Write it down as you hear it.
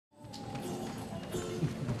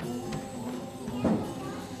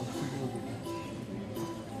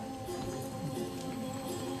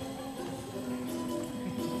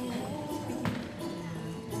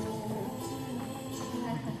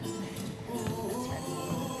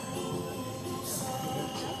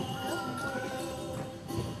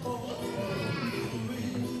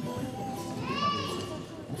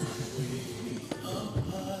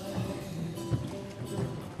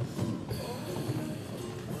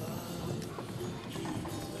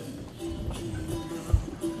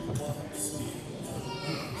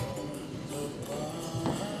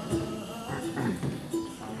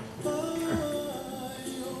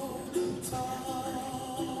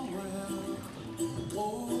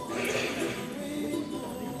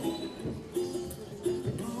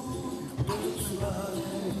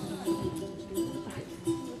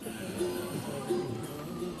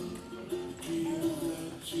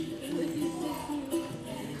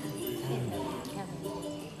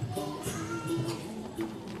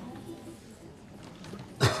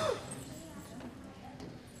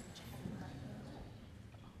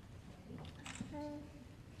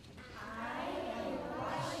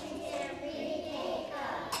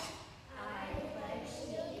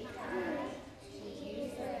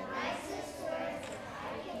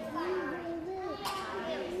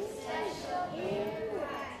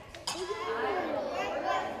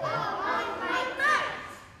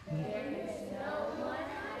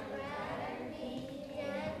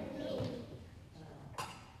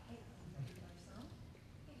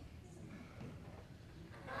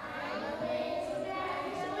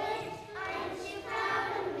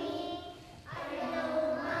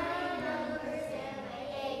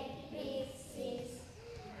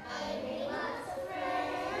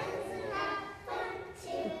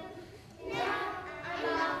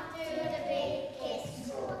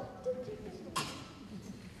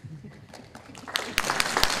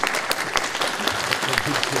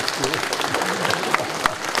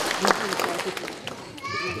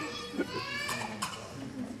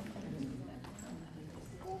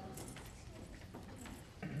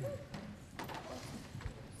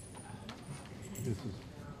This is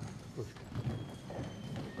first.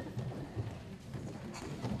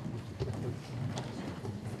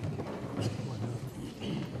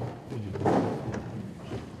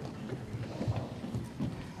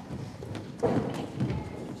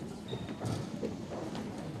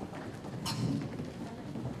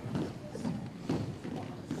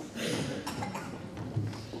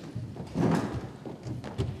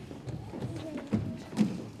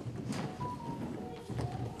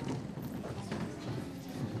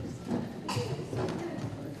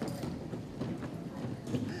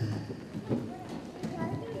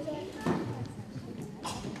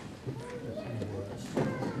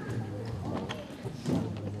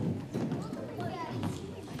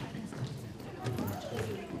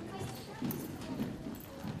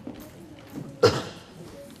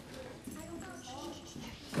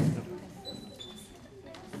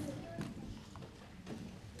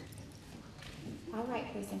 All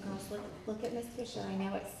right, boys and girls, look at Miss Fisher. I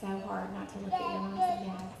know it's so hard not to look at your moms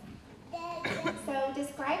and dads. So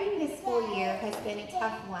describing this school year has been a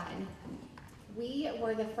tough one. We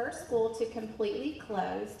were the first school to completely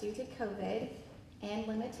close due to COVID and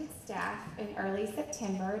limited staff in early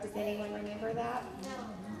September. Does anyone remember that? No.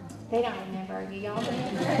 They don't remember. Do y'all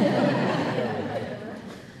remember?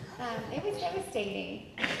 It was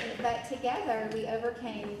devastating, but together we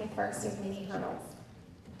overcame the first of many hurdles.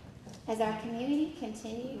 As our community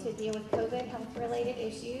continued to deal with COVID health-related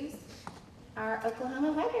issues, our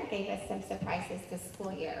Oklahoma weather gave us some surprises this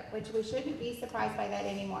school year, which we shouldn't be surprised by that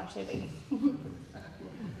anymore, should we?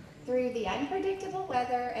 Through the unpredictable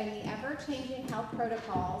weather and the ever-changing health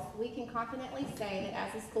protocols, we can confidently say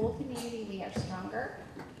that as a school community, we are stronger.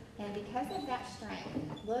 And because of that strength,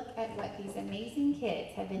 look at what these amazing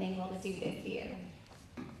kids have been able to do this year.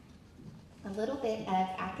 A little bit of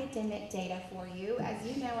academic data for you. As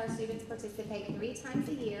you know, our students participate 3 times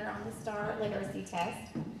a year on the STAR literacy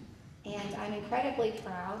test. And I'm incredibly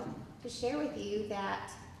proud to share with you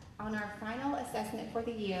that on our final assessment for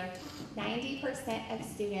the year, 90% of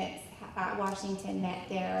students at Washington met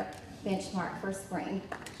their benchmark for spring.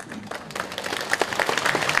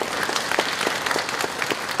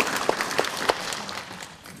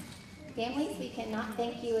 Families, we cannot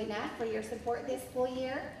thank you enough for your support this school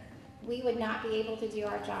year. We would not be able to do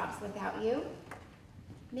our jobs without you.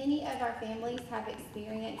 Many of our families have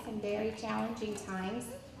experienced some very challenging times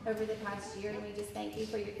over the past year, and we just thank you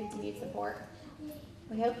for your continued support.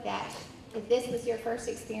 We hope that if this was your first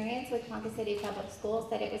experience with Ponca City Public Schools,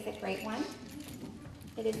 that it was a great one.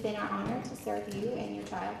 It has been our honor to serve you and your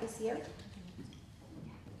child this year.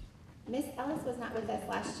 Miss Ellis was not with us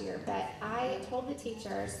last year, but I told the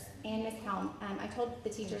teachers and Miss Helm, I told the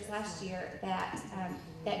teachers last year that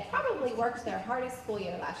that probably worked their hardest school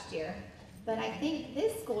year last year, but I think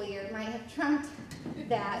this school year might have trumped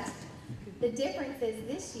that. The difference is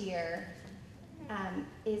this year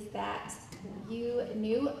is that you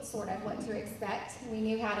knew sort of what to expect. We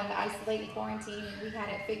knew how to isolate and quarantine, and we had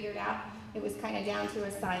it figured out. It was kind of down to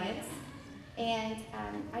a science. And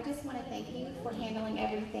I just want to thank you for handling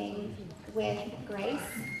everything with grace,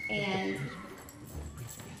 and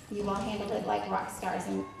you all handled it like rock stars.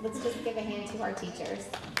 And let's just give a hand to our teachers.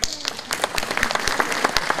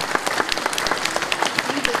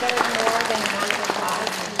 You deserve more than one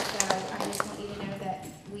applause, and so I just want you to know that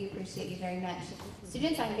we appreciate you very much.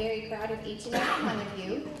 Students, I'm very proud of each and every one of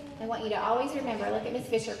you. I want you to always remember, look at Miss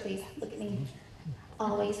Fisher, please, look at me.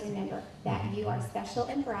 Always remember that you are special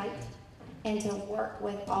and bright, and to work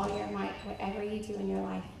with all your might, whatever you do in your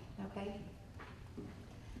life, okay?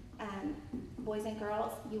 Boys and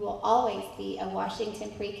girls, you will always be a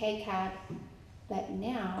Washington Pre-K Cub, but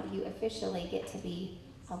now you officially get to be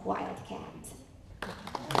a Wildcat. We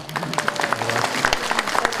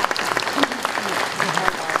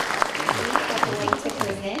are going to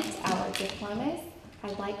present our diplomas.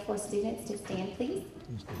 I'd like for students to stand, please.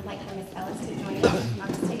 I'd like for Ms. Ellis to join us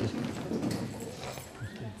on stage.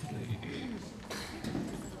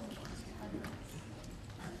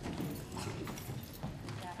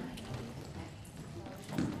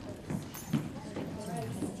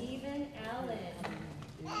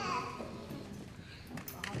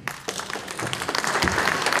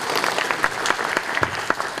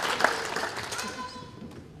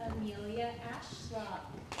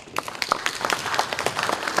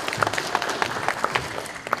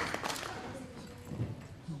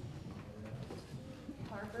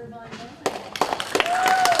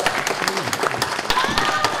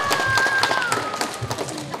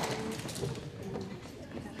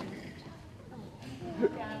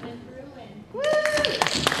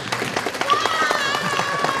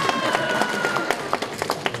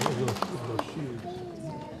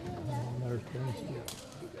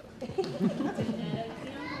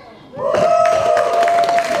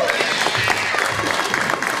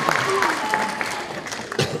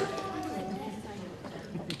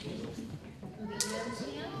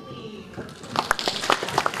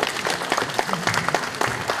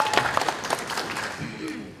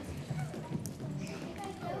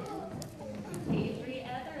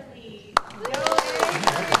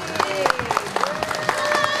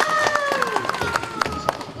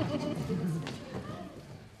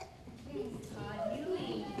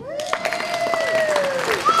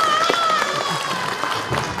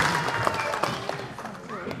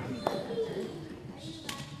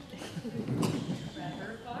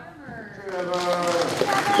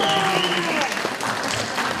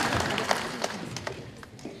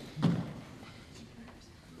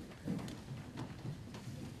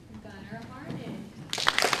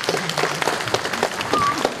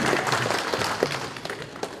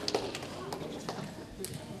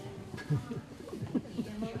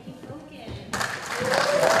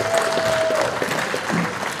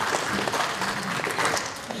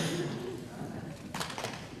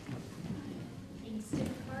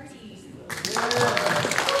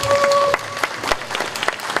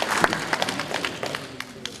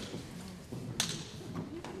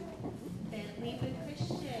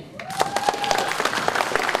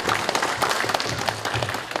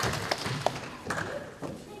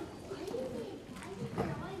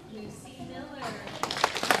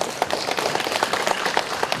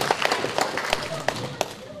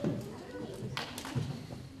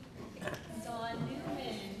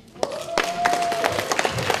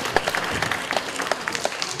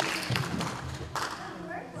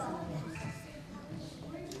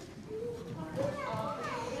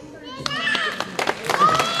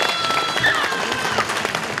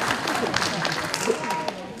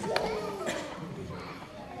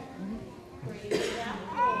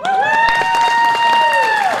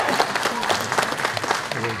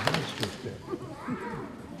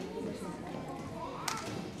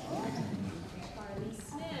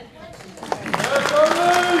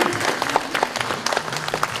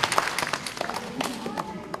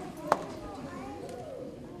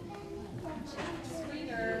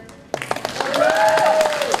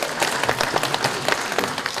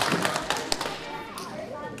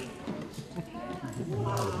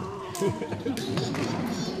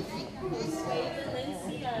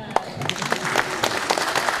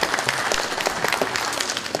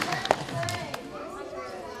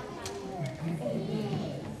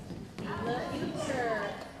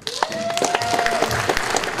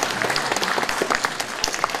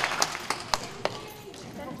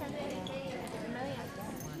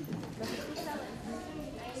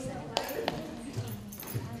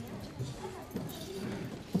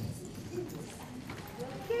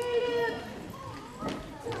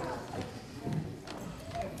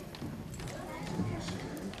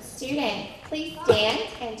 Students, please stand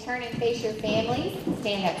and turn and face your families.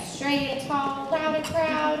 Stand up straight and tall, loud and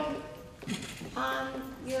proud, on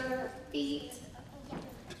your feet.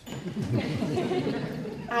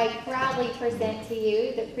 I proudly present to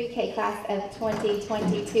you the pre-K class of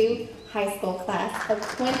 2022, high school class of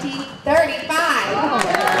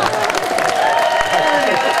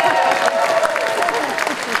 2035.